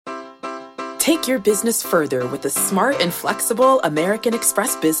Take your business further with the smart and flexible American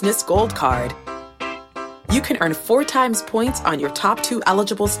Express Business Gold Card. You can earn 4 times points on your top 2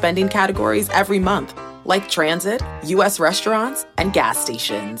 eligible spending categories every month, like transit, U.S. restaurants, and gas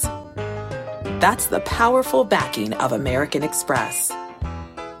stations. That's the powerful backing of American Express.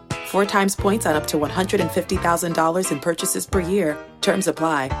 4 times points on up to $150,000 in purchases per year. Terms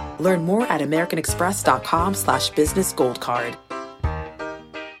apply. Learn more at americanexpress.com/businessgoldcard.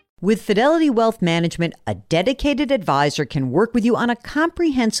 With Fidelity Wealth Management, a dedicated advisor can work with you on a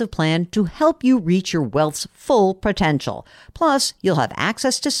comprehensive plan to help you reach your wealth's full potential. Plus, you'll have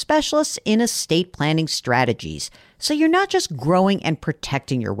access to specialists in estate planning strategies. So you're not just growing and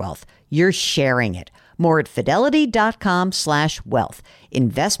protecting your wealth, you're sharing it. More at fidelity.com/wealth.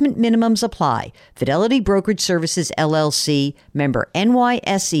 Investment minimums apply. Fidelity Brokerage Services, LLC, member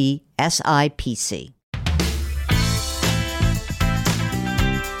NYSE, SIPC.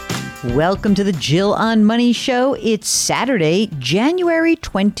 Welcome to the Jill on Money Show. It's Saturday, January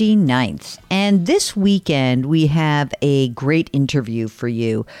 29th. And this weekend, we have a great interview for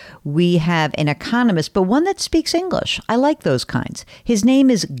you. We have an economist, but one that speaks English. I like those kinds. His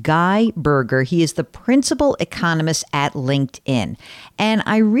name is Guy Berger. He is the principal economist at LinkedIn. And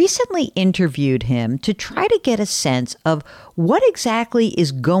I recently interviewed him to try to get a sense of what exactly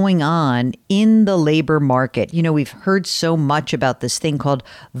is going on in the labor market. You know, we've heard so much about this thing called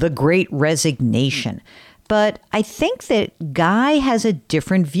the Great Resignation. But I think that Guy has a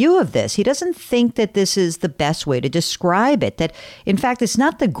different view of this. He doesn't think that this is the best way to describe it, that in fact, it's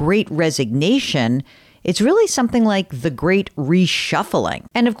not the Great Resignation. It's really something like the Great Reshuffling.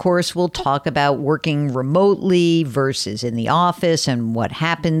 And of course, we'll talk about working remotely versus in the office and what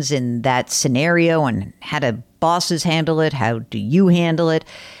happens in that scenario and how do bosses handle it? How do you handle it?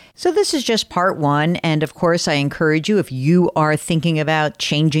 So this is just part one. And of course, I encourage you, if you are thinking about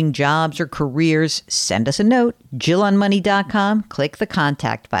changing jobs or careers, send us a note, jillonmoney.com, click the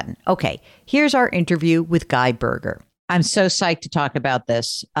contact button. Okay, here's our interview with Guy Berger. I'm so psyched to talk about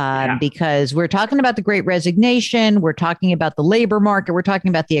this because we're talking about the Great Resignation. We're talking about the labor market. We're talking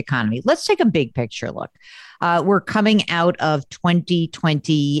about the economy. Let's take a big picture look. We're coming out of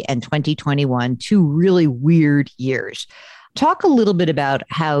 2020 and 2021, 2 really weird years. Talk a little bit about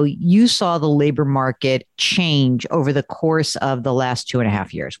how you saw the labor market change over the course of the last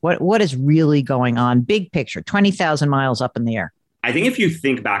 2.5 years. What is really going on? Big picture, 20,000 miles up in the air. I think if you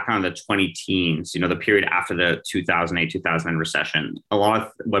think back on the 20 teens, the period after the 2008, 2009 recession, a lot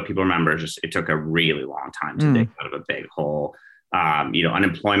of what people remember is just it took a really long time to dig out of a big hole.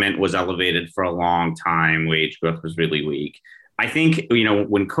 Unemployment was elevated for a long time. Wage growth was really weak. I think,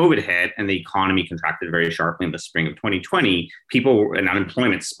 when COVID hit and the economy contracted very sharply in the spring of 2020, and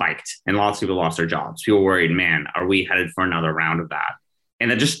unemployment spiked and lots of people lost their jobs. People worried, man, are we headed for another round of that? And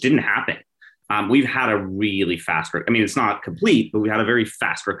that just didn't happen. We've had a really fast, it's not complete, but we had a very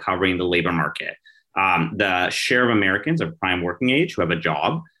fast recovery in the labor market. The share of Americans of prime working age who have a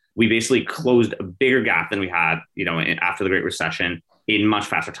job, we basically closed a bigger gap than we had, after the Great Recession in much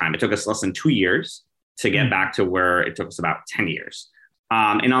faster time. It took us less than 2 years to get back to where it took us about 10 years.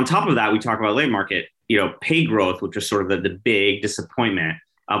 And on top of that, we talk about labor market, pay growth, which is sort of the big disappointment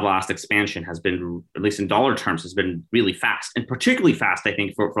of last expansion, has been, at least in dollar terms, has been really fast, and particularly fast, I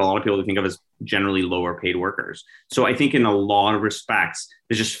think, for a lot of people to think of as generally lower paid workers. So I think in a lot of respects,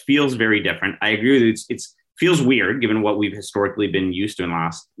 it just feels very different. I agree with you. It feels weird given what we've historically been used to in the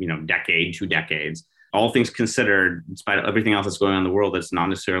last, decade, 2 decades. All things considered, in spite of everything else that's going on in the world that's not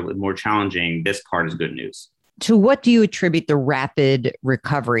necessarily more challenging, this part is good news. To what do you attribute the rapid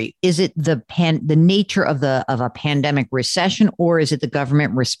recovery? Is it the nature of a pandemic recession, or is it the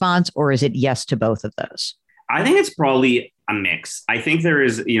government response, or is it yes to both of those? I think it's probably a mix. I think there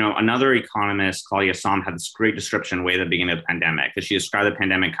is, another economist, Claudia Sahm, had this great description way at the beginning of the pandemic, that she described the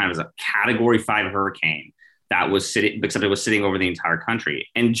pandemic kind of as a Category 5 hurricane that was except it was sitting over the entire country.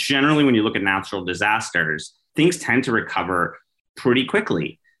 And generally, when you look at natural disasters, things tend to recover pretty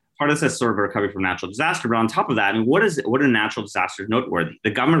quickly. Part of this is sort of a recovery from natural disaster. But on top of that, what are natural disasters noteworthy?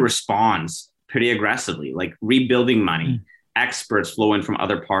 The government responds pretty aggressively, like rebuilding money. Experts flow in from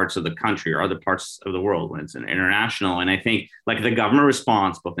other parts of the country or other parts of the world when it's an international. And I think like the government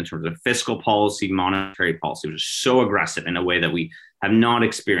response, both in terms of fiscal policy, monetary policy, was just so aggressive in a way that we have not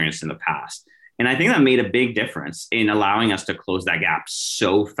experienced in the past. And I think that made a big difference in allowing us to close that gap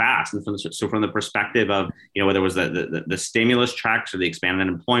so fast. And from the perspective of, whether it was the stimulus checks or the expanded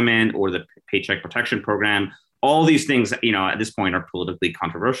unemployment or the Paycheck Protection Program, all these things, at this point are politically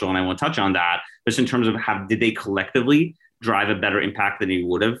controversial. And I won't touch on that. But just in terms of did they collectively drive a better impact than you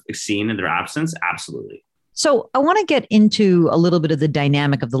would have seen in their absence? Absolutely. So I want to get into a little bit of the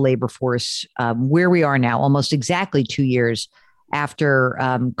dynamic of the labor force, where we are now, almost exactly 2 years after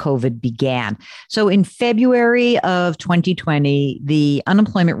COVID began. So in February of 2020, the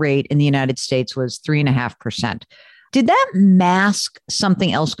unemployment rate in the United States was 3.5%. Did that mask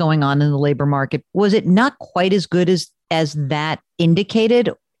something else going on in the labor market? Was it not quite as good as that indicated,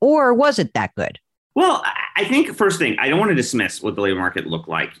 or was it that good? Well, I think first thing, I don't want to dismiss what the labor market looked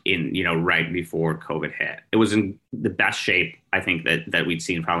like in, right before COVID hit. It was in the best shape, I think, that we'd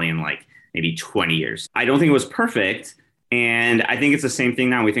seen probably in like maybe 20 years. I don't think it was perfect. And I think it's the same thing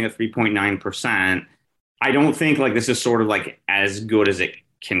now. We think at 3.9%. I don't think like this is sort of like as good as it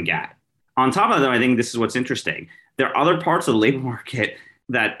can get. On top of that, I think this is what's interesting. There are other parts of the labor market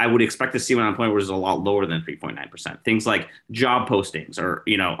that I would expect to see when unemployment was a lot lower than 3.9%. Things like job postings are,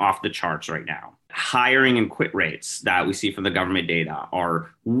 off the charts right now. Hiring and quit rates that we see from the government data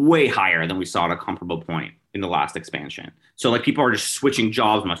are way higher than we saw at a comparable point in the last expansion. So like people are just switching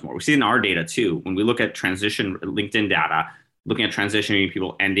jobs much more. We see it in our data too. When we look at transition LinkedIn data, looking at transitioning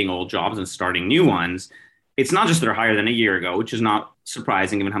people ending old jobs and starting new ones, it's not just that they're higher than a year ago, which is not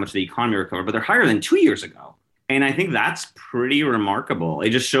surprising given how much the economy recovered, but they're higher than 2 years ago. And I think that's pretty remarkable.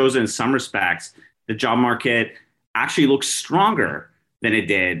 It just shows in some respects the job market actually looks stronger than it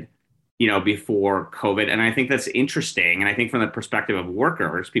did, before COVID. And I think that's interesting. And I think from the perspective of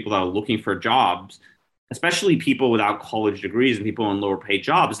workers, people that are looking for jobs, especially people without college degrees and people in lower paid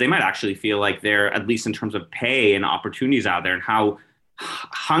jobs, they might actually feel like they're, at least in terms of pay and opportunities out there and how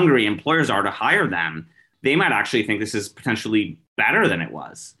hungry employers are to hire them, they might actually think this is potentially better than it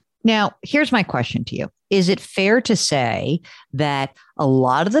was. Now, here's my question to you. Is it fair to say that a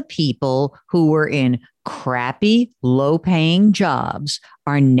lot of the people who were in crappy, low-paying jobs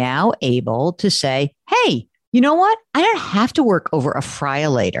are now able to say, hey, you know what? I don't have to work over a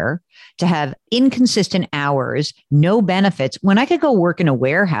fry-a-later to have inconsistent hours, no benefits, when I could go work in a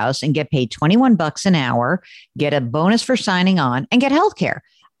warehouse and get paid $21 an hour, get a bonus for signing on, and get healthcare.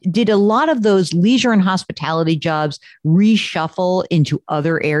 Did a lot of those leisure and hospitality jobs reshuffle into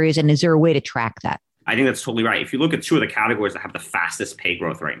other areas? And is there a way to track that? I think that's totally right. If you look at two of the categories that have the fastest pay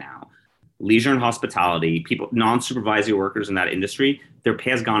growth right now, leisure and hospitality, people, non-supervisory workers in that industry, their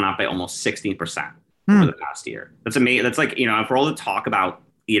pay has gone up by almost 16% over the past year. That's amazing. That's like, for all the talk about,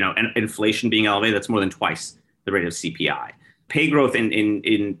 inflation being elevated, that's more than twice the rate of CPI. Pay growth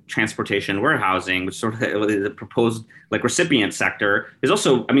in transportation and warehousing, which sort of the proposed like recipient sector, is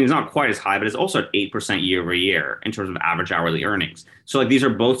also, it's not quite as high, but it's also at 8% year over year in terms of average hourly earnings. So like these are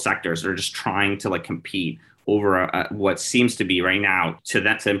both sectors that are just trying to like compete over what seems to be right now to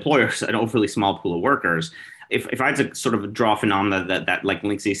employers an overly small pool of workers. If I had to sort of draw a phenomena that like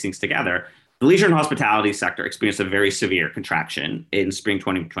links these things together, the leisure and hospitality sector experienced a very severe contraction in spring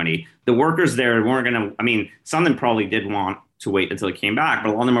 2020. The workers there weren't going to, some of them probably did want to wait until it came back,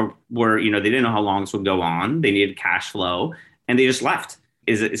 but a lot of them were they didn't know how long this would go on. They needed cash flow and they just left.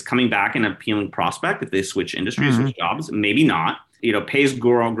 Is coming back an appealing prospect if they switch industries, switch jobs? Maybe not. Pay is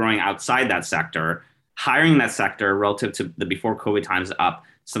growing outside that sector. Hiring in that sector relative to the before COVID times is up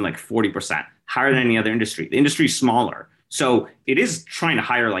something like 40%, higher than any other industry. The industry is smaller. So it is trying to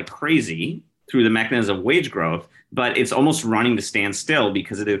hire like crazy through the mechanism of wage growth, but it's almost running to stand still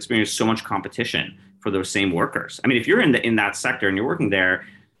because it experienced so much competition for those same workers. If you're in that sector and you're working there,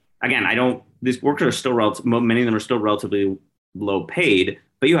 again, these workers are still many of them are still relatively low paid,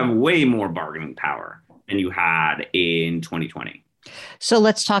 but you have way more bargaining power than you had in 2020. So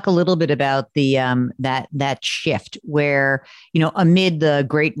let's talk a little bit about the that shift where, amid the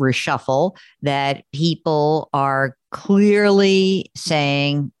great reshuffle, that people are clearly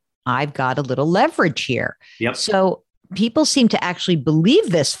saying, I've got a little leverage here. Yep. So people seem to actually believe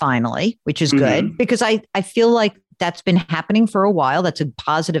this finally, which is good because I feel like that's been happening for a while. That's a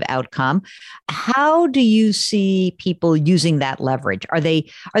positive outcome. How do you see people using that leverage? Are they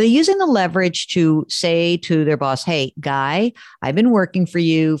using the leverage to say to their boss, hey, guy, I've been working for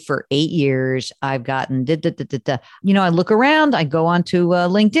you for 8 years. I've gotten, I look around, I go onto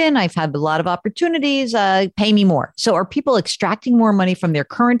LinkedIn. I've had a lot of opportunities. Pay me more. So are people extracting more money from their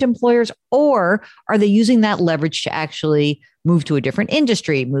current employers, or are they using that leverage to actually move to a different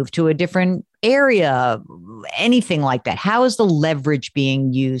industry, move to a different area, anything like that? How is the leverage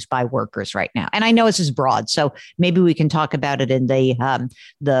being used by workers right now? And I know this is broad, so maybe we can talk about it in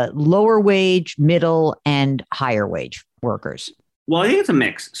the lower wage, middle, and higher wage workers. Well, I think it's a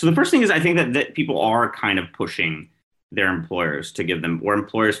mix. So the first thing is I think that people are kind of pushing their employers to give them, or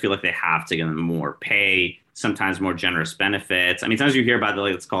employers feel like they have to give them more pay, sometimes more generous benefits. Sometimes you hear about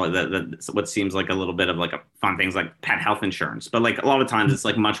let's call it what seems like a little bit of like a fun things like pet health insurance, but like a lot of times it's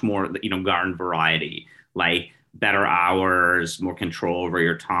like much more, garden variety like better hours, more control over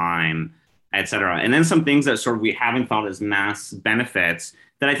your time, et cetera. And then some things that sort of we haven't thought as mass benefits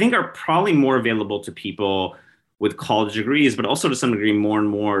that I think are probably more available to people with college degrees, but also to some degree more and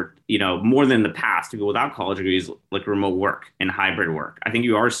more, more than the past, people without college degrees, like remote work and hybrid work. I think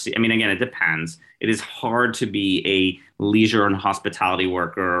you are, I mean, again, it depends. It is hard to be a leisure and hospitality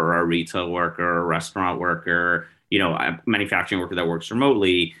worker or a retail worker or a restaurant worker, a manufacturing worker that works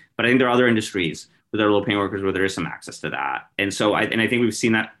remotely. But I think there are other industries where there are low paying workers where there is some access to that. And so I think we've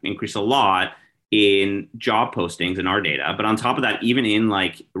seen that increase a lot in job postings in our data. But on top of that, even in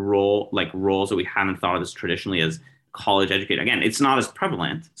roles that we haven't thought of as traditionally as college educated, again, it's not as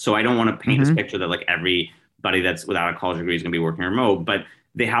prevalent. So I don't want to paint this picture that like everybody that's without a college degree is going to be working remote, but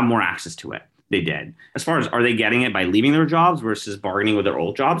they have more access to it. They did. As far as are they getting it by leaving their jobs versus bargaining with their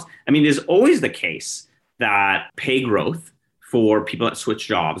old jobs? I mean, there's always the case that pay growth for people that switch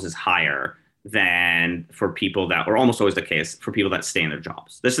jobs is higher than for people that, or almost always the case, for people that stay in their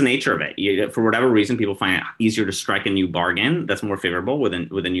jobs. That's the nature of it. For whatever reason, people find it easier to strike a new bargain that's more favorable with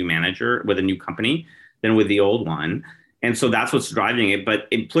a new manager, with a new company than with the old one. And so that's what's driving it. But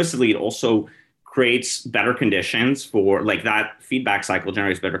implicitly, it also creates better conditions for like that feedback cycle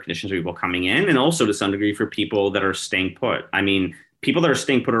generates better conditions for people coming in. And also to some degree for people that are staying put. I mean, people that are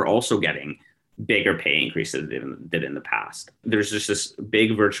staying put are also getting bigger pay increases than they did in the past. There's just this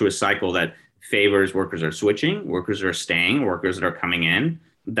big virtuous cycle that favors workers are switching, workers are staying, workers that are coming in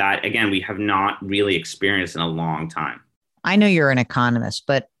that, again, we have not really experienced in a long time. I know you're an economist,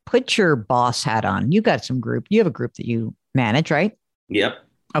 but put your boss hat on. You have a group that you manage, right? Yep.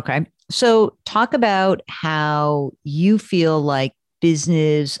 Okay. So talk about how you feel like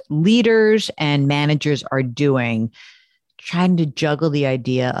business leaders and managers are doing trying to juggle the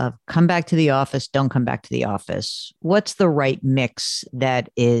idea of come back to the office, don't come back to the office. What's the right mix that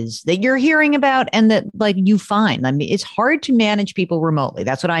you're hearing about and that like you find? I mean, it's hard to manage people remotely.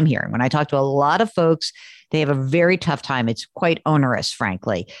 That's what I'm hearing. When I talk to a lot of folks, they have a very tough time. It's quite onerous,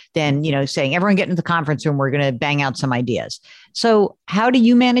 frankly, than, saying everyone get into the conference room, we're going to bang out some ideas. So how do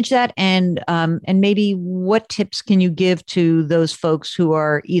you manage that? And maybe what tips can you give to those folks who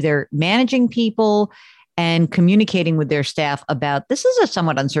are either managing people and communicating with their staff about this is a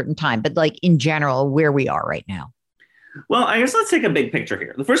somewhat uncertain time, but like in general, where we are right now? Well, I guess let's take a big picture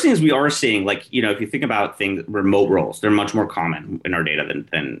here. The first thing is we are seeing, like, if you think about things, remote roles, they're much more common in our data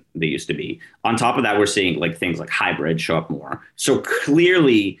than they used to be. On top of that, we're seeing like things like hybrid show up more. So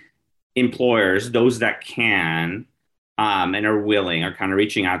clearly employers, those that can and are willing, are kind of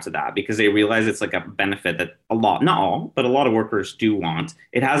reaching out to that because they realize it's like a benefit that not all, but a lot of workers do want.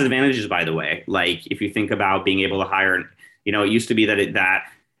 It has advantages, by the way. Like if you think about being able to hire, it used to be that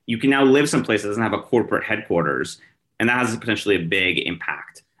you can now live someplace that doesn't have a corporate headquarters, and that has potentially a big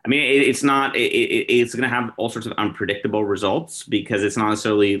impact. I mean, it's going to have all sorts of unpredictable results because it's not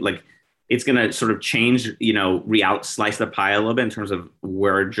necessarily like it's going to sort of change, slice the pie a little bit in terms of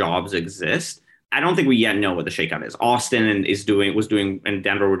where jobs exist. I don't think we yet know what the shakeout is. Austin was doing, and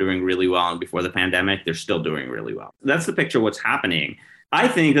Denver were doing really well. And before the pandemic, they're still doing really well. That's the picture of what's happening. I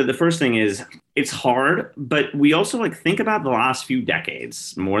think that the first thing is it's hard, but we also think about the last few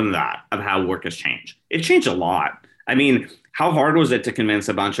decades, more than that, of how work has changed. It changed a lot. I mean, how hard was it to convince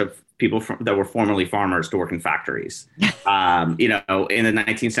a bunch of people that were formerly farmers to work in factories, in the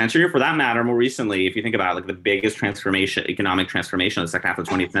 19th century, or for that matter, more recently, if you think about the biggest economic transformation of the second half of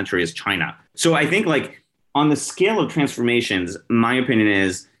the 20th century is China. So I think on the scale of transformations, my opinion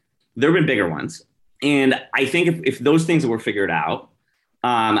is there have been bigger ones. And I think if those things were figured out,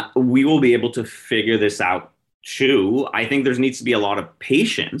 we will be able to figure this out too. I think there needs to be a lot of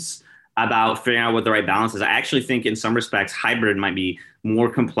patience about figuring out what the right balance is. I actually think in some respects, hybrid might be more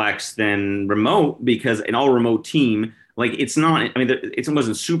complex than remote because an all remote team, it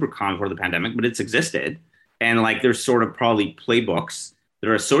wasn't super common before the pandemic, but it's existed. And there's sort of probably playbooks that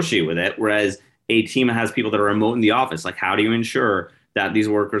are associated with it. Whereas a team that has people that are remote in the office, how do you ensure that these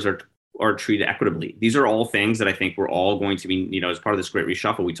workers are treated equitably? These are all things that I think we're all going to be, as part of this great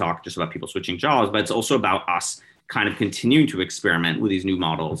reshuffle, we talk just about people switching jobs, but it's also about us kind of continuing to experiment with these new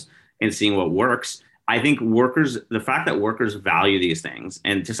models and seeing what works. I think the fact that workers value these things,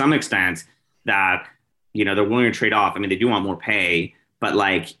 and to some extent that, they're willing to trade off. I mean, they do want more pay, but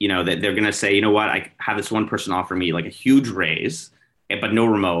that they're going to say, you know what, I have this one person offer me a huge raise, but no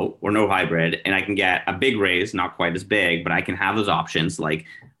remote or no hybrid, and I can get a big raise, not quite as big, but I can have those options.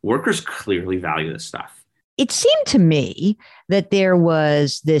 Workers clearly value this stuff. It seemed to me that there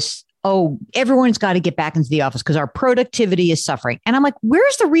was this, everyone's got to get back into the office because our productivity is suffering. And I'm like,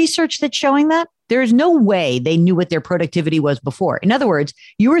 where's the research that's showing that? There's no way they knew what their productivity was before. In other words,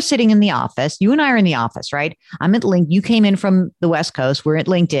 you were sitting in the office. You and I are in the office, right? I'm at LinkedIn. You came in from the West Coast. We're at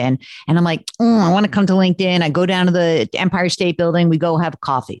LinkedIn. And I'm like, I want to come to LinkedIn. I go down to the Empire State Building. We go have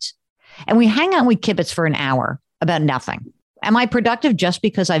coffees. And we hang out and we kibitz for an hour about nothing. Am I productive just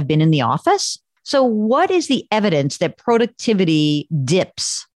because I've been in the office? So what is the evidence that productivity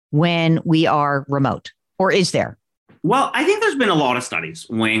dips when we are remote? Or is there? Well, I think there's been a lot of studies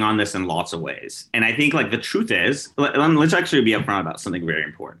weighing on this in lots of ways. And I think like the truth is, let's actually be upfront about something very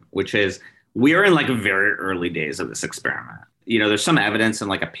important, which is we are in like very early days of this experiment. There's some evidence in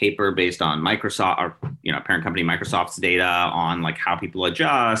like a paper based on Microsoft or, parent company Microsoft's data on like how people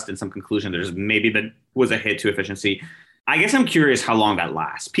adjust and some conclusion there's maybe that was a hit to efficiency. I guess I'm curious how long that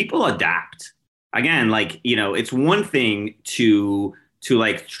lasts. People adapt. Again, like, it's one thing to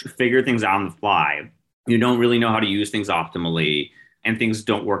like figure things out on the fly. You don't really know how to use things optimally and things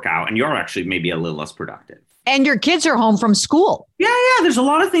don't work out. And you're actually maybe a little less productive. And your kids are home from school. Yeah. There's a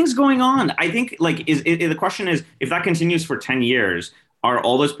lot of things going on. I think like the question is, if that continues for 10 years, are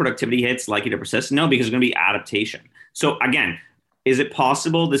all those productivity hits likely to persist? No, because there's going to be adaptation. So again, is it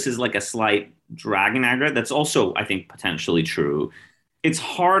possible this is like a slight drag in aggregate? That's also, I think, potentially true. It's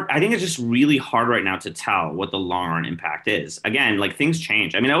hard. I think it's just really hard right now to tell what the long run impact is. Again, like things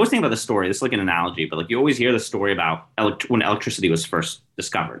change. I mean, I always think about the story. This is like an analogy, but like you always hear the story about when electricity was first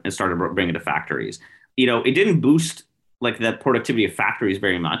discovered and started bringing it to factories. It didn't boost like the productivity of factories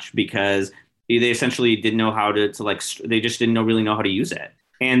very much because they essentially didn't know how to they just didn't really know how to use it.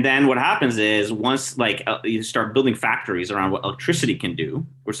 And then what happens is once like you start building factories around what electricity can do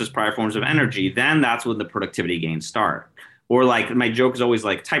versus prior forms of energy, then that's when the productivity gains start. Or like my joke is always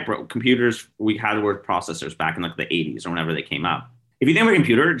like computers, we had word processors back in like the 80s or whenever they came up. If you think of a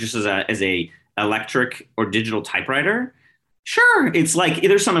computer just as a electric or digital typewriter, sure, it's like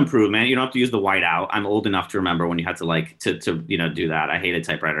there's some improvement. You don't have to use the whiteout. I'm old enough to remember when you had to do that. I hated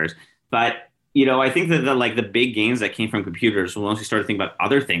typewriters. But I think that the big gains that came from computers, once we started thinking about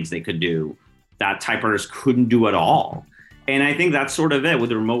other things they could do that typewriters couldn't do at all. And I think that's sort of it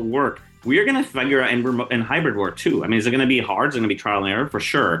with the remote work. We are going to figure out and hybrid work too. I mean, is it going to be hard? Is it going to be trial and error? For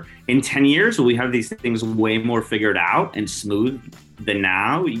sure. In 10 years, will we have these things way more figured out and smooth than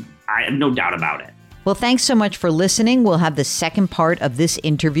now? I have no doubt about it. Well, thanks so much for listening. We'll have the second part of this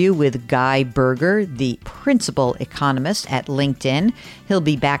interview with Guy Berger, the principal economist at LinkedIn. He'll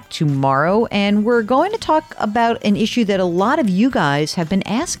be back tomorrow, and we're going to talk about an issue that a lot of you guys have been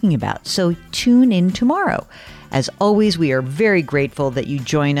asking about. So tune in tomorrow. As always, we are very grateful that you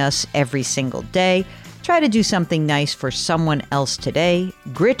join us every single day. Try to do something nice for someone else today.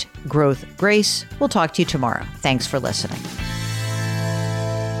 Grit, growth, grace. We'll talk to you tomorrow. Thanks for listening.